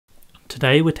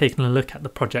Today we're taking a look at the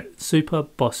project Super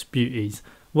Boss Beauties.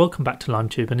 Welcome back to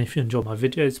LimeTube, and if you enjoy my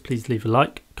videos, please leave a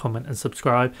like, comment and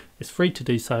subscribe. It's free to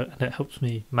do so and it helps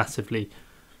me massively.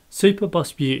 Super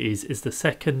Boss Beauties is the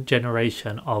second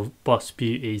generation of Boss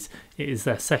Beauties. It is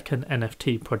their second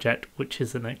NFT project, which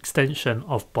is an extension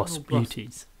of Boss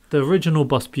Beauties. The original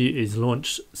Boss Beauties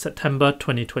launched September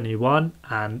 2021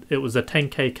 and it was a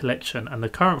 10k collection, and the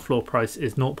current floor price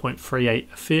is 0.38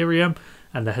 Ethereum,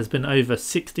 and there has been over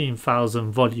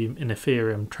 16,000 volume in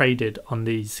Ethereum traded on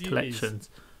these collections.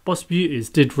 Boss Beauties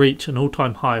did reach an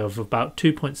all-time high of about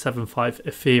 2.75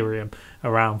 Ethereum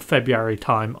around February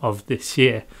time of this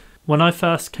year. When I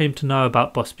first came to know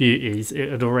about Boss Beauties, it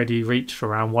had already reached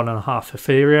around 1.5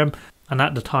 Ethereum, and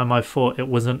at the time I thought it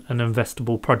wasn't an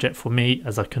investable project for me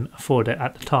as I couldn't afford it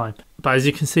at the time. But as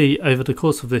you can see, over the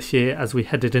course of this year, as we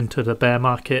headed into the bear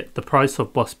market, the price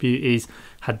of Boss Beauties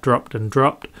had dropped and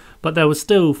dropped, but there was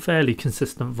still fairly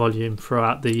consistent volume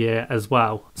throughout the year as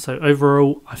well. So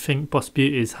overall, I think Boss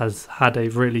Beauties has had a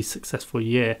really successful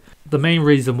year. The main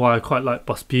reason why I quite like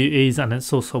Boss Beauties, and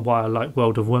it's also why I like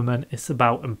World of Women, it's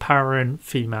about empowering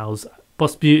females.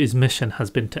 Boss Beauty's mission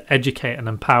has been to educate and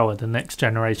empower the next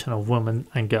generation of women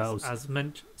and girls, as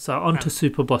mentioned. So on to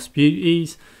Super Boss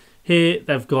Beauties. Here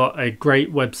they've got a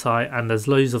great website and there's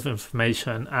loads of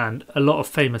information, and a lot of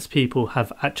famous people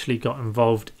have actually got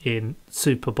involved in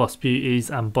Super Boss Beauties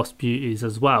and Boss Beauties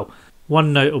as well.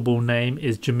 One notable name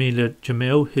is Jamila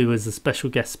Jamil, who is a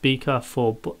special guest speaker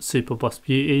for Super Boss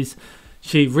Beauties.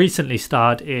 She recently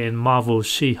starred in Marvel's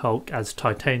She-Hulk as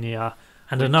Titania.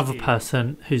 And another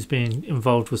person who's been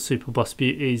involved with Super Boss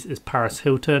Beauties is Paris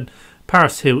Hilton.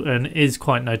 Paris Hilton is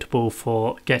quite notable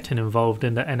for getting involved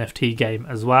in the NFT game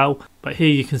as well. But here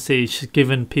you can see she's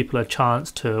given people a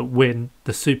chance to win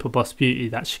the Super Boss Beauty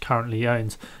that she currently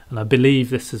owns. And I believe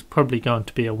this is probably going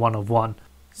to be a one-of-one.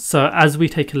 So as we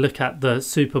take a look at the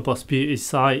Super Boss Beauty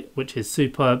site, which is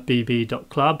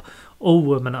superbb.club, all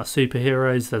women are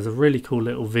superheroes. There's a really cool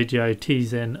little video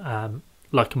teasing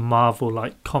like a Marvel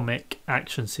comic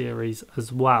action series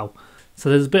as well. So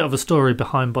there's a bit of a story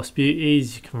behind Boss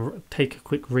Beauties. You can take a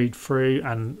quick read through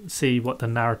and see what the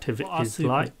narrative is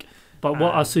like. But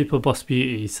what are Super Boss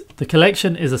Beauties? The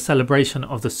collection is a celebration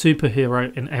of the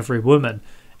superhero in every woman.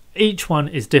 Each one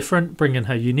is different, bringing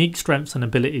her unique strengths and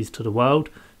abilities to the world.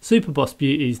 Super Boss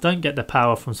Beauties don't get their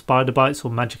power from spider bites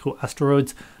or magical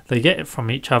asteroids. They get it from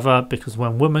each other, because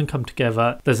when women come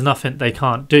together, there's nothing they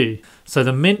can't do. So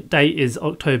the mint date is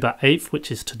October 8th, which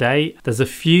is today. There's a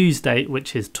fuse date,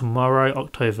 which is tomorrow,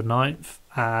 October 9th.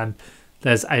 And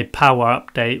there's a power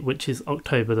up date, which is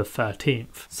October the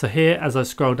 13th. So here, as I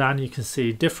scroll down, you can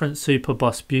see different Super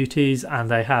Boss Beauties, and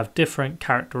they have different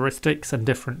characteristics and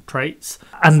different traits.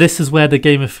 And this is where the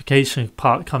gamification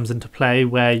part comes into play,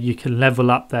 where you can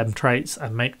level up them traits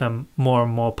and make them more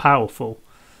and more powerful.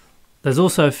 There's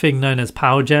also a thing known as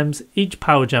power gems. Each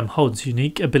power gem holds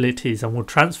unique abilities and will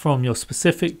transform your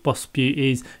specific Boss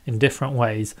Beauties in different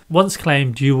ways. Once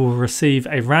claimed, you will receive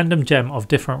a random gem of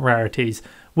different rarities,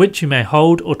 which you may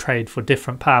hold or trade for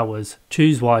different powers.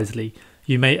 Choose wisely.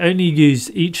 You may only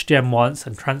use each gem once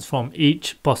and transform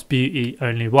each Boss Beauty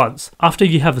only once. After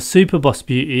you have a Super Boss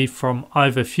Beauty from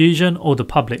either Fusion or the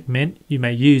public mint, you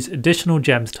may use additional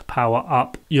gems to power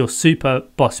up your Super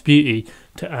Boss Beauty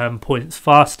to earn points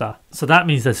faster. So that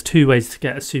means there's two ways to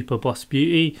get a Super Boss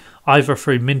Beauty, either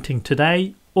through minting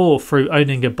today or through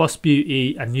owning a Boss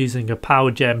Beauty and using a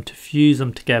power gem to fuse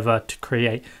them together to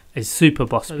create a Super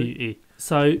Boss Beauty.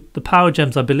 So the power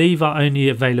gems, I believe, are only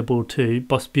available to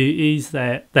Boss Beauties.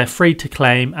 They're free to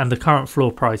claim, and the current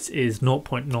floor price is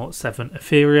 0.07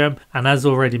 Ethereum. And as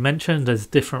already mentioned, there's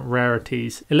different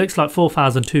rarities. It looks like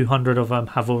 4,200 of them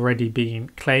have already been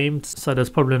claimed, so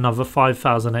there's probably another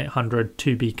 5,800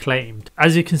 to be claimed.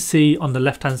 As you can see on the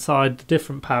left hand side, the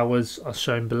different powers are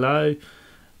shown below.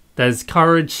 There's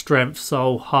courage, strength,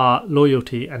 soul, heart,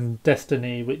 loyalty and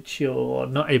destiny, which you're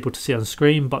not able to see on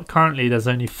screen, but currently there's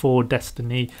only 4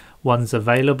 destiny ones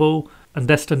available, and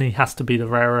destiny has to be the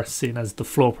rarest, seeing as the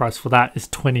floor price for that is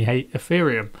 28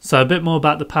 Ethereum. So a bit more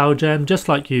about the power gem. Just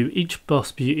like you, each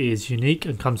Boss Beauty is unique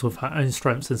and comes with her own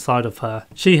strengths inside of her.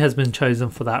 She has been chosen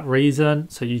for that reason,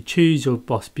 so you choose your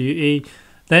Boss Beauty.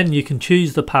 Then you can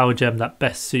choose the power gem that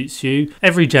best suits you.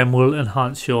 Every gem will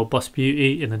enhance your Boss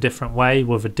Beauty in a different way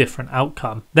with a different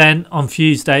outcome. Then on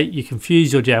fuse date, you can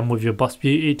fuse your gem with your Boss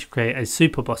Beauty to create a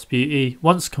Super Boss Beauty.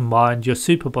 Once combined, your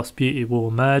Super Boss Beauty will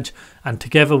emerge and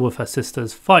together with her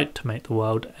sisters fight to make the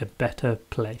world a better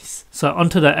place. So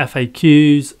onto the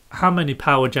FAQs. How many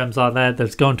power gems are there?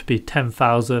 There's going to be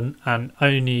 10,000 and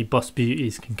only Boss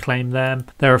Beauties can claim them.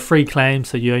 They're a free claim,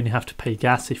 so you only have to pay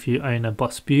gas if you own a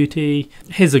Boss Beauty.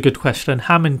 Here's a good question.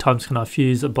 How many times can I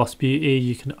fuse a Boss Beauty?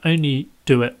 You can only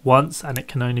do it once and it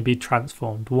can only be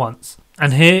transformed once.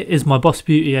 And here is my Boss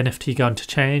Beauty NFT going to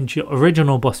change. Your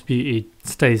original Boss Beauty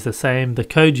stays the same. The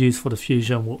code used for the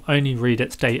fusion will only read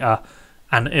its data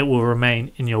and it will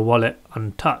remain in your wallet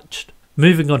untouched.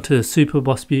 Moving on to the Super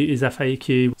Boss Beauties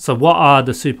FAQ. So what are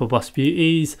the Super Boss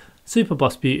Beauties? Super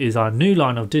Boss Beauties are a new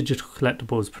line of digital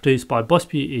collectibles produced by Boss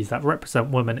Beauties that represent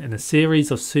women in a series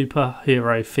of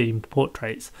superhero themed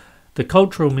portraits. The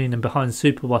cultural meaning behind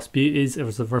Super Boss Beauties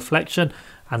is a reflection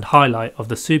and highlight of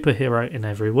the superhero in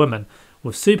every woman.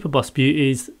 With Super Boss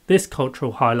Beauties, this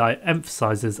cultural highlight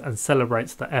emphasises and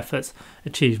celebrates the efforts,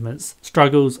 achievements,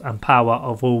 struggles and power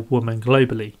of all women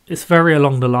globally. It's very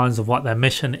along the lines of what their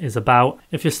mission is about.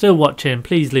 If you're still watching,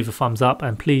 please leave a thumbs up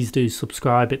and please do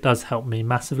subscribe, it does help me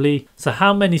massively. So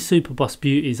how many Super Boss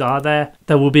Beauties are there?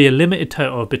 There will be a limited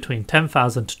total of between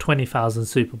 10,000 to 20,000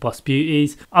 Super Boss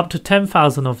Beauties. Up to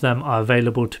 10,000 of them are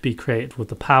available to be created with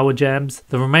the power gems.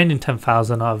 The remaining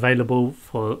 10,000 are available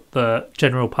for the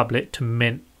general public to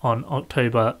mint on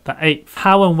October the 8th.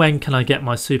 How and when can I get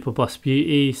my Super Boss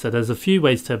Beauty? So there's a few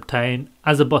ways to obtain.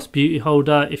 As a Boss Beauty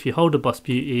holder, if you hold a Boss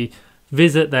Beauty,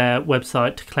 visit their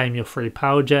website to claim your free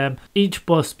power gem. Each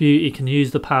Boss Beauty can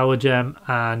use the power gem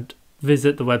and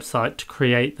visit the website to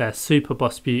create their Super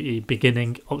Boss Beauty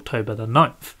beginning October the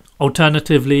 9th.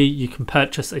 Alternatively, you can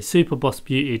purchase a Super Boss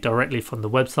Beauty directly from the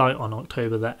website on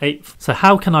October the 8th. So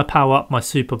how can I power up my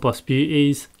Super Boss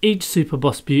Beauties? Each Super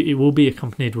Boss Beauty will be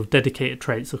accompanied with dedicated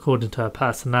traits according to her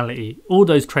personality. All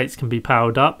those traits can be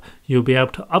powered up. You'll be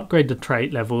able to upgrade the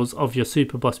trait levels of your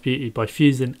Super Boss Beauty by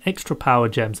fusing extra power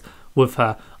gems with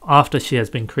her after she has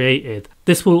been created.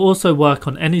 This will also work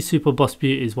on any Super Boss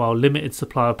Beauties while limited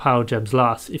supply of power gems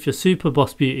lasts. If your Super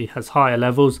Boss Beauty has higher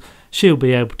levels, she'll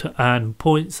be able to earn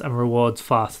points and rewards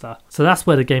faster. So that's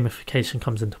where the gamification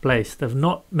comes into place. They've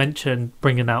not mentioned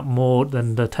bringing out more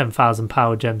than the 10,000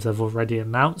 power gems they've already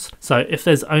announced. So if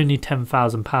there's only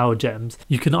 10,000 power gems,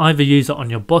 you can either use it on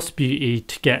your Boss Beauty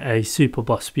to get a Super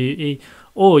Boss Beauty,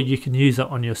 or you can use it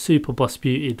on your Super Boss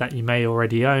Beauty that you may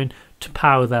already own to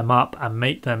power them up and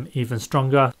make them even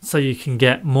stronger so you can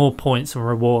get more points and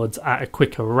rewards at a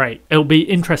quicker rate. It'll be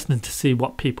interesting to see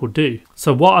what people do.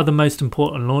 So what are the most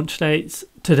important launch dates?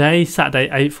 Today, Saturday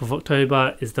 8th of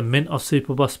October, is the mint of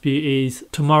Super Boss Beauties.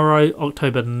 Tomorrow,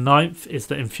 October 9th, is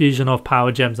the infusion of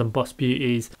Power Gems and Boss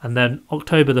Beauties. And then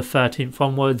October the 13th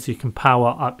onwards, you can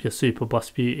power up your Super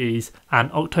Boss Beauties.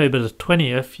 And October the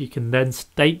 20th, you can then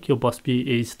stake your Boss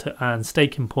Beauties to earn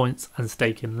staking points and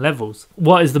staking levels.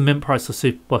 What is the mint price of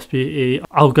Super Boss Beauty?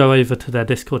 I'll go over to their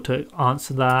Discord to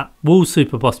answer that. Will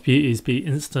Super Boss Beauties be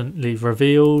instantly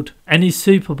revealed? Any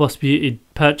Super Boss Beauty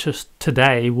purchased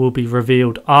today will be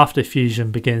revealed after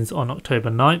fusion begins on October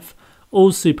 9th.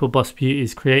 All Super Boss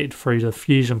Beauties created through the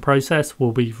fusion process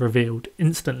will be revealed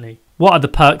instantly. What are the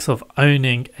perks of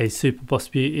owning a Super Boss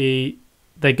Beauty?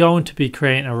 They're going to be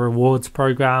creating a rewards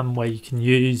program where you can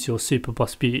use your Super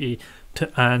Boss Beauty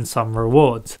to earn some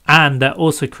rewards, and they're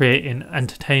also creating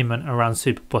entertainment around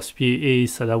Super Boss Beauty,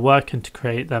 so they're working to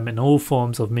create them in all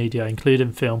forms of media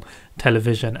including film,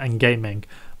 television and gaming.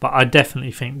 But I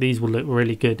definitely think these will look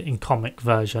really good in comic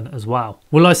version as well.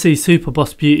 Will I see Super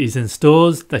Boss Beauties in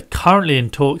stores? They're currently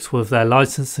in talks with their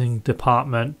licensing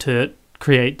department to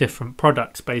create different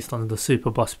products based on the Super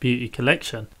Boss Beauty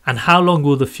collection. And how long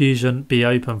will the fusion be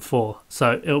open for?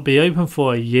 So it'll be open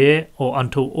for a year or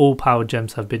until all power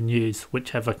gems have been used,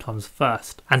 whichever comes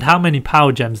first. And how many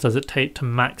power gems does it take to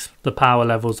max the power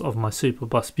levels of my Super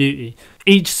Boss Beauty?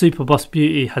 Each Super Boss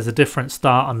Beauty has a different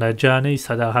start on their journey,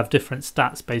 so they'll have different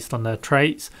stats based on their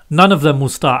traits. None of them will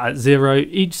start at 0.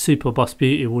 Each Super Boss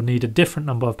Beauty will need a different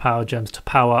number of power gems to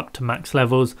power up to max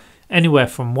levels, anywhere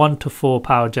from 1 to 4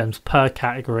 power gems per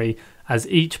category, as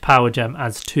each power gem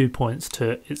adds 2 points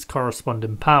to its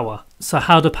corresponding power. So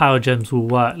how the power gems will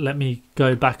work, let me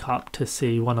go back up to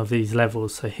see one of these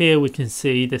levels. So here we can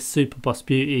see this Super Boss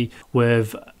Beauty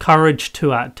with Courage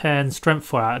 2 out of 10, Strength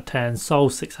 4 out of 10, Soul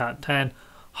 6 out of 10,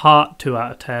 Heart 2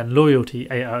 out of 10, Loyalty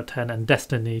 8 out of 10 and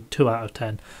Destiny 2 out of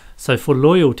 10. So for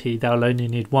Loyalty they'll only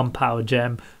need 1 power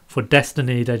gem, for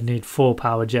Destiny they'd need 4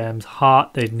 power gems,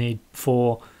 Heart they'd need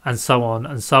 4, and so on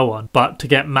and so on. But to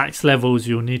get max levels,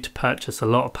 you'll need to purchase a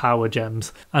lot of power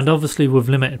gems. And obviously with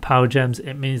limited power gems,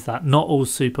 it means that not all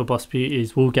Super Boss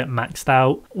Beauties will get maxed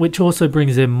out, which also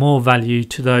brings in more value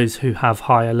to those who have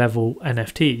higher level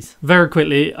NFTs. Very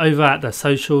quickly, over at their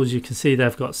socials, you can see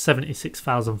they've got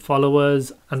 76,000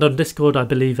 followers, and on Discord I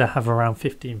believe they have around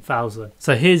 15,000.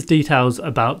 So here's details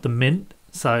about the mint.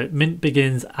 So mint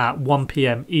begins at 1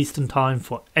 PM Eastern time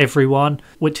for everyone,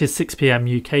 which is 6 PM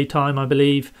UK time, I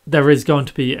believe. There is going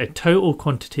to be a total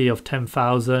quantity of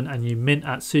 10,000 and you mint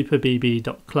at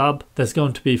superbb.club. There's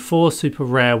going to be 4 super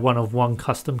rare 1-of-1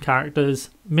 custom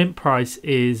characters. Mint price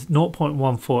is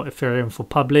 0.1 for Ethereum for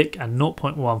public and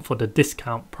 0.1 for the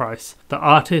discount price. The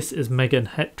artist is Megan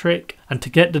Hetrick, and to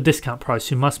get the discount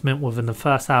price you must mint within the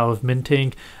first hour of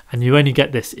minting, and you only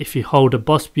get this if you hold a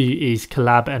Boss Beauties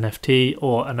collab NFT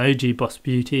or an OG Boss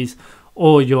Beauties,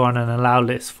 or you're on an allow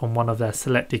list from one of their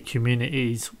selected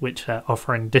communities which they're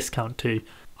offering discount to.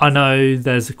 I know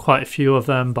there's quite a few of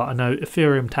them, but I know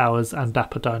Ethereum Towers and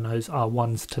Dapper Dinos are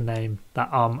ones to name that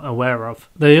I'm aware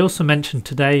of. They also mentioned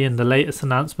today in the latest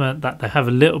announcement that they have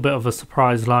a little bit of a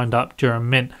surprise lined up during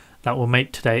mint that will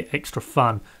make today extra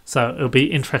fun. So it'll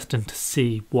be interesting to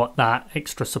see what that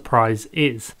extra surprise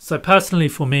is. So personally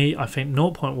for me, I think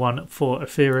 0.1 for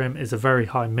Ethereum is a very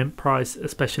high mint price,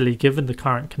 especially given the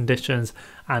current conditions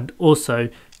and also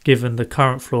given the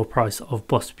current floor price of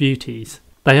Boss Beauties.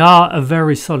 They are a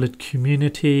very solid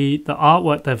community. The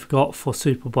artwork they've got for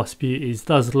Super Boss Beauties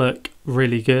does look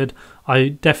really good. I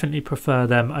definitely prefer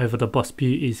them over the Boss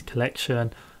Beauties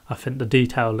collection. I think the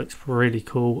detail looks really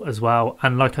cool as well,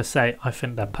 and like I say, I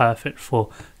think they're perfect for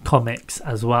comics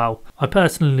as well. I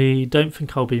personally don't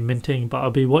think I'll be minting, but I'll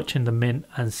be watching the mint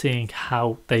and seeing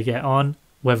how they get on.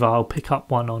 Whether I'll pick up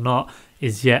one or not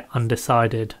is yet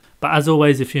undecided. But as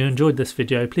always, if you enjoyed this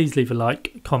video, please leave a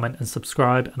like, comment and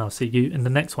subscribe, and I'll see you in the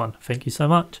next one. Thank you so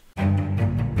much.